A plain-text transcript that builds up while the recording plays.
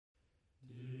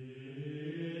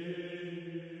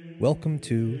Welcome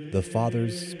to The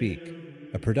Fathers Speak,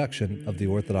 a production of the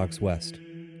Orthodox West.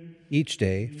 Each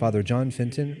day, Father John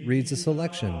Fenton reads a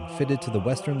selection fitted to the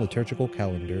Western liturgical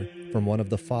calendar from one of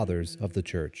the Fathers of the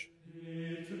Church.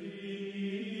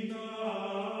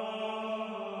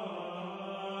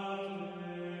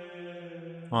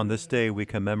 On this day we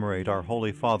commemorate our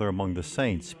Holy Father among the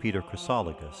saints, Peter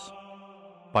Chrysologus,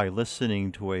 by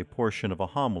listening to a portion of a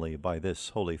homily by this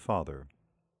Holy Father.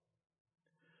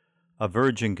 A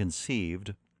virgin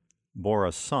conceived, bore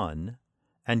a son,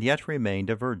 and yet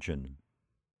remained a virgin.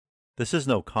 This is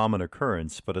no common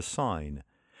occurrence, but a sign.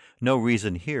 No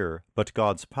reason here, but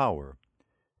God's power,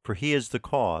 for He is the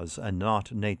cause and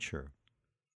not nature.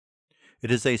 It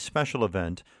is a special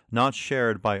event, not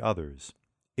shared by others.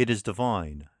 It is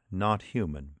divine, not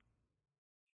human.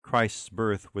 Christ's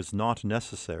birth was not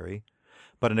necessary,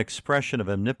 but an expression of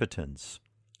omnipotence,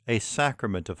 a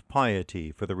sacrament of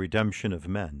piety for the redemption of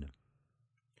men.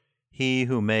 He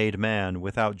who made man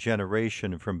without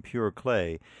generation from pure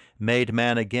clay made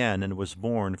man again and was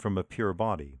born from a pure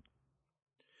body.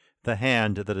 The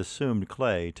hand that assumed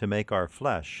clay to make our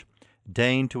flesh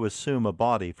deigned to assume a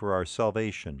body for our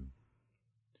salvation.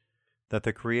 That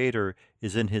the Creator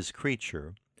is in his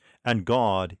creature, and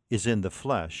God is in the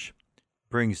flesh,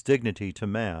 brings dignity to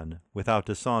man without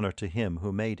dishonor to him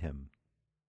who made him.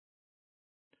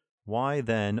 Why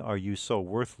then are you so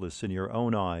worthless in your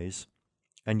own eyes,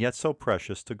 and yet so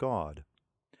precious to God?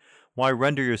 Why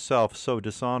render yourself so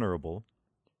dishonorable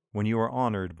when you are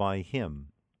honored by Him?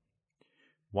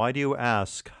 Why do you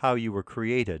ask how you were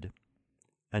created,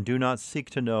 and do not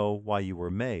seek to know why you were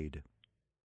made?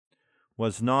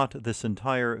 Was not this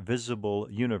entire visible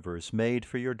universe made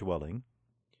for your dwelling?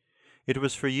 It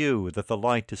was for you that the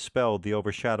light dispelled the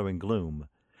overshadowing gloom.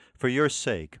 For your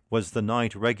sake was the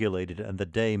night regulated and the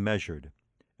day measured.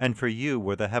 And for you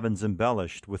were the heavens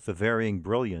embellished with the varying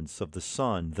brilliance of the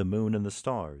sun, the moon, and the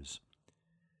stars.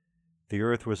 The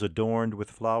earth was adorned with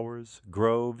flowers,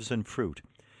 groves, and fruit,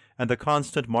 and the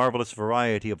constant marvelous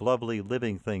variety of lovely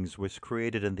living things was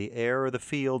created in the air, the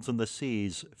fields, and the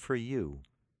seas for you,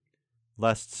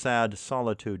 lest sad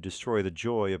solitude destroy the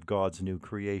joy of God's new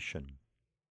creation.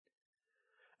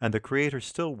 And the Creator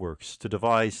still works to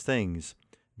devise things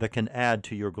that can add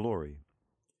to your glory.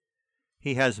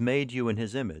 He has made you in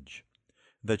His image,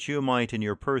 that you might in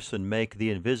your person make the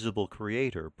invisible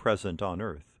Creator present on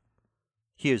earth.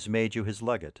 He has made you His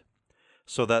legate,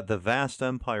 so that the vast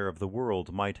empire of the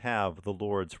world might have the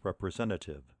Lord's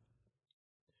representative.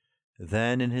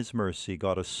 Then in His mercy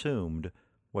God assumed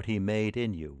what He made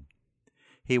in you.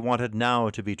 He wanted now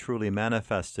to be truly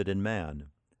manifested in man,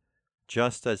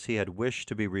 just as He had wished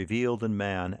to be revealed in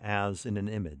man as in an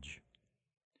image.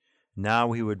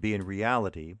 Now He would be in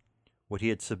reality what He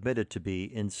had submitted to be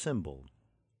in symbol.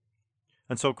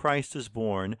 And so Christ is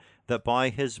born, that by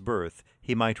His birth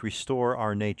He might restore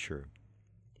our nature.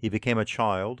 He became a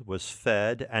child, was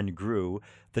fed, and grew,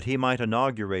 that He might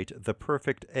inaugurate the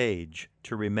perfect age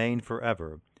to remain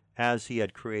forever, as He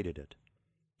had created it.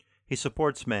 He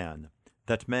supports man,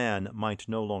 that man might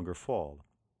no longer fall.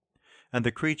 And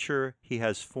the creature He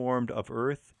has formed of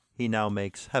earth He now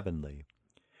makes heavenly.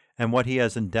 And what He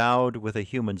has endowed with a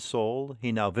human soul,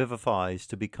 He now vivifies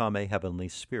to become a heavenly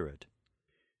spirit.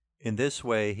 In this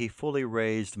way He fully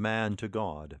raised man to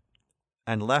God,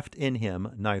 and left in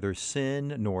him neither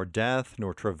sin, nor death,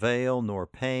 nor travail, nor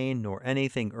pain, nor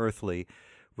anything earthly,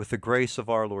 with the grace of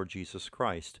our Lord Jesus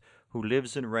Christ, who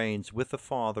lives and reigns with the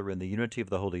Father in the unity of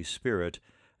the Holy Spirit,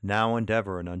 now and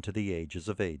ever and unto the ages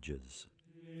of ages.